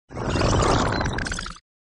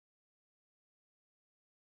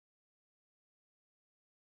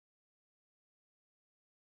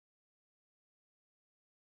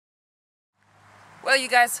Well, you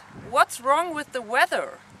guys, what's wrong with the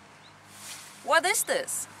weather? What is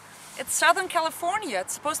this? It's Southern California.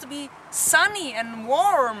 It's supposed to be sunny and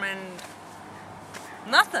warm and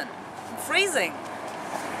nothing. I'm freezing.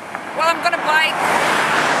 Well, I'm gonna bike.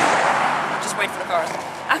 Just wait for the cars.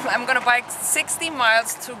 I'm gonna bike 60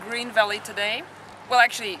 miles to Green Valley today. Well,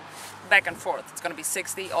 actually, back and forth. It's gonna be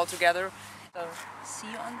 60 altogether. So, see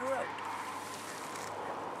you on the road.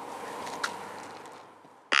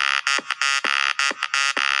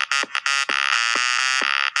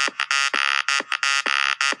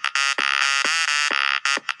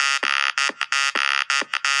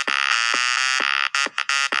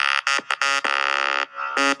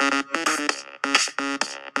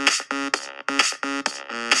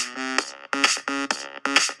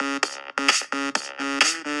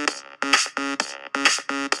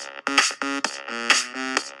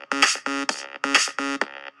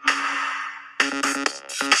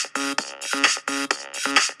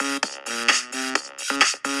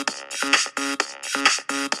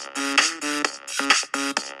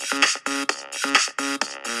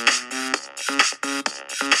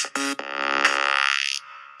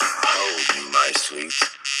 Hold me, my sweet,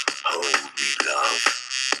 hold me, love,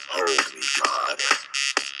 hold me, God,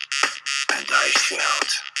 and I shout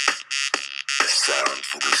the sound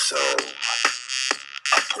for the soul,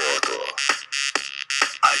 a portal.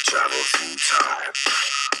 I travel through time,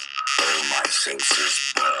 all my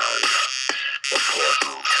senses burn. The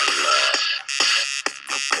portal can learn,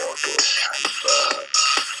 the portal can burn.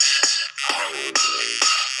 Hold me,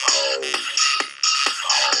 hold me,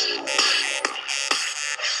 hold me.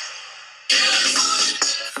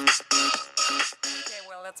 Okay,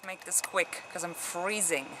 well, let's make this quick, because I'm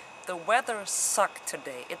freezing. The weather sucked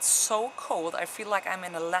today. It's so cold, I feel like I'm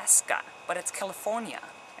in Alaska, but it's California.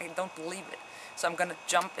 I don't believe it. So I'm gonna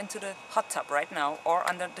jump into the hot tub right now, or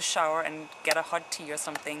under the shower and get a hot tea or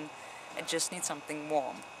something. I just need something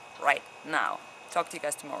warm right now. Talk to you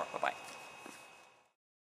guys tomorrow. Bye-bye.